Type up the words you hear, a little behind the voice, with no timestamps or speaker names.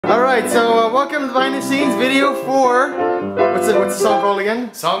Alright, so welcome to the behind the scenes video for... What's the song called again?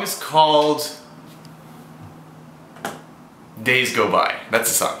 The song is called... Days Go By. That's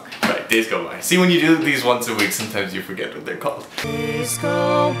the song. Right, Days Go By. See, when you do these once a week, sometimes you forget what they're called. Days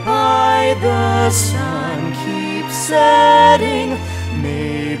go by, the sun keeps setting.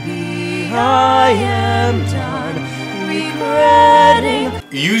 Maybe I am done regretting.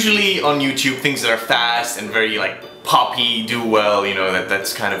 Usually on YouTube, things that are fast and very like poppy do well, you know,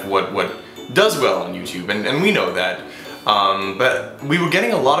 that's kind of what does well on YouTube, and we know that. But we were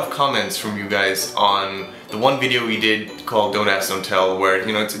getting a lot of comments from you guys on the one video we did called Don't Ask, Don't Tell, where,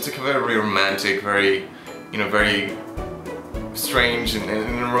 you know, it's a very romantic, very, you know, very strange and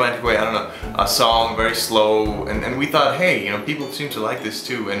in a romantic way, I don't know, a song, very slow, and we thought, hey, you know, people seem to like this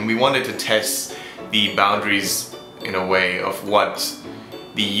too, and we wanted to test the boundaries in a way of what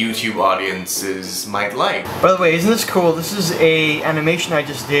the YouTube audiences might like. By the way, isn't this cool? This is a animation I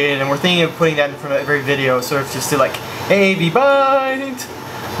just did, and we're thinking of putting that in front of every video, sort of just to like, AVbyte!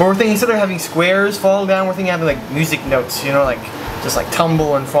 But we're thinking instead of having squares fall down, we're thinking of having like music notes, you know, like just like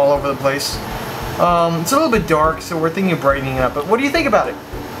tumble and fall over the place. It's a little bit dark, so we're thinking of brightening it up, but what do you think about it?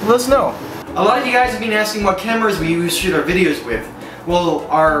 Let us know. A lot of you guys have been asking what cameras we use to shoot our videos with. Well,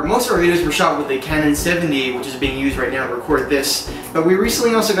 most of our videos were shot with a Canon 70, which is being used right now to record this. But we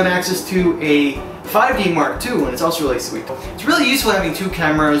recently also got access to a 5D Mark II, and it's also really sweet. It's really useful having two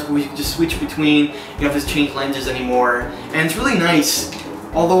cameras where you can just switch between. You don't have to change lenses anymore, and it's really nice.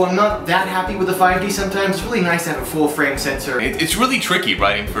 Although I'm not that happy with the 5D sometimes, it's really nice to have a full frame sensor. It's really tricky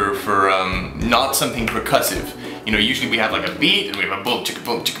writing for not something percussive. You know, usually we have like a beat and we have a boom, chicka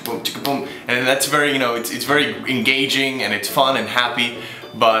boom, chicka boom, chicka boom, and that's very, you know, it's very engaging and it's fun and happy.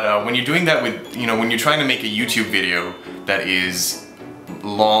 But when you're doing that with, you know, when you're trying to make a YouTube video that is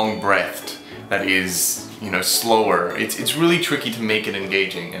long-breathed, that is, you know, slower, it's really tricky to make it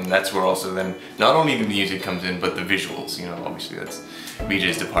engaging, and that's where also then not only the music comes in, but the visuals. You know, obviously that's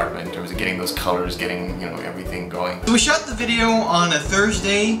Vijay's department in terms of getting those colors, getting, you know, everything going. So we shot the video on a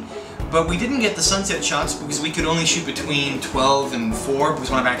Thursday, but we didn't get the sunset shots because we could only shoot between 12 and 4 because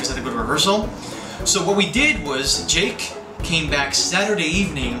one of our actors had to go to rehearsal. So what we did was Jake came back Saturday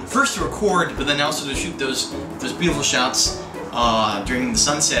evening, first to record, but then also to shoot those beautiful shots during the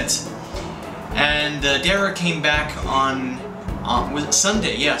sunset. And Dara came back on was it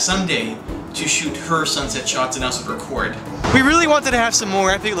Sunday? Yeah, Sunday, to shoot her sunset shots and also to record. We really wanted to have some more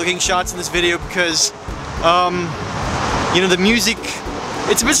epic looking shots in this video because, you know, the music,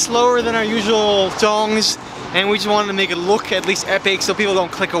 it's a bit slower than our usual songs, and we just wanted to make it look at least epic so people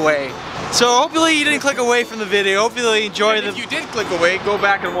don't click away. So hopefully you didn't click away from the video, hopefully you enjoyed it. If you did click away, go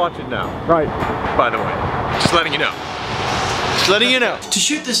back and watch it now. Right. By the way, just letting you know. Just letting you know. To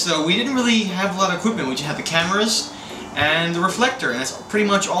shoot this though, we didn't really have a lot of equipment. We just had the cameras and the reflector, and that's pretty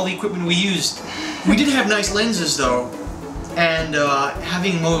much all the equipment we used. We did have nice lenses though, and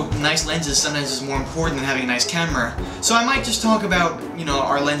having nice lenses sometimes is more important than having a nice camera. So I might just talk about, you know,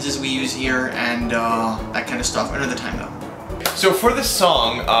 our lenses we use here and that kind of stuff another time though. So for this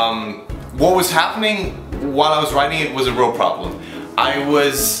song, what was happening while I was writing it was a real problem. I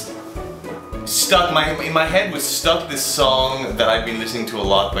was stuck, in my head was stuck this song that I've been listening to a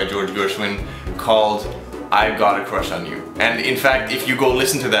lot by George Gershwin called I've Got a Crush on You. And in fact, if you go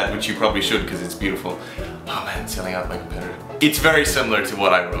listen to that, which you probably should because it's beautiful. Oh man, it's selling out my competitor. It's very similar to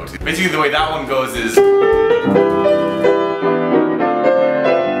what I wrote. Basically the way that one goes is...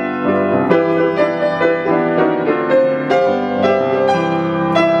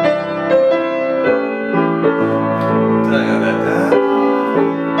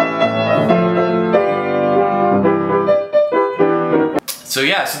 So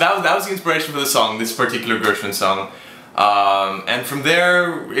yeah, so that was the inspiration for the song, this particular Gershwin song. And from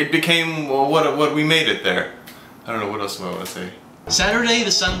there, it became what we made it there. I don't know, what else do I want to say? Saturday,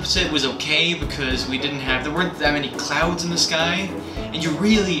 the sunset was okay because there weren't that many clouds in the sky. And you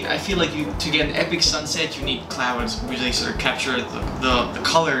really, I feel like to get an epic sunset, you need clouds to really sort of capture the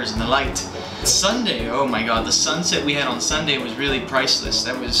colors and the light. Sunday, oh my god, the sunset we had on Sunday was really priceless.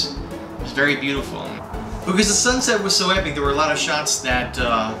 That was very beautiful. Because the sunset was so epic, there were a lot of shots that,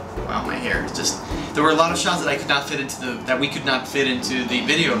 wow, my hair, there were a lot of shots that I could not fit into that we could not fit into the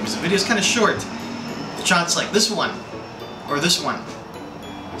video, because the video is kind of short. Shots like this one, or this one.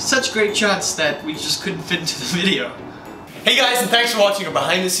 Such great shots that we just couldn't fit into the video. Hey guys, and thanks for watching our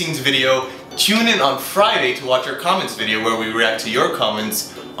behind the scenes video. Tune in on Friday to watch our comments video where we react to your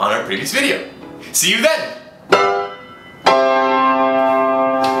comments on our previous video. See you then!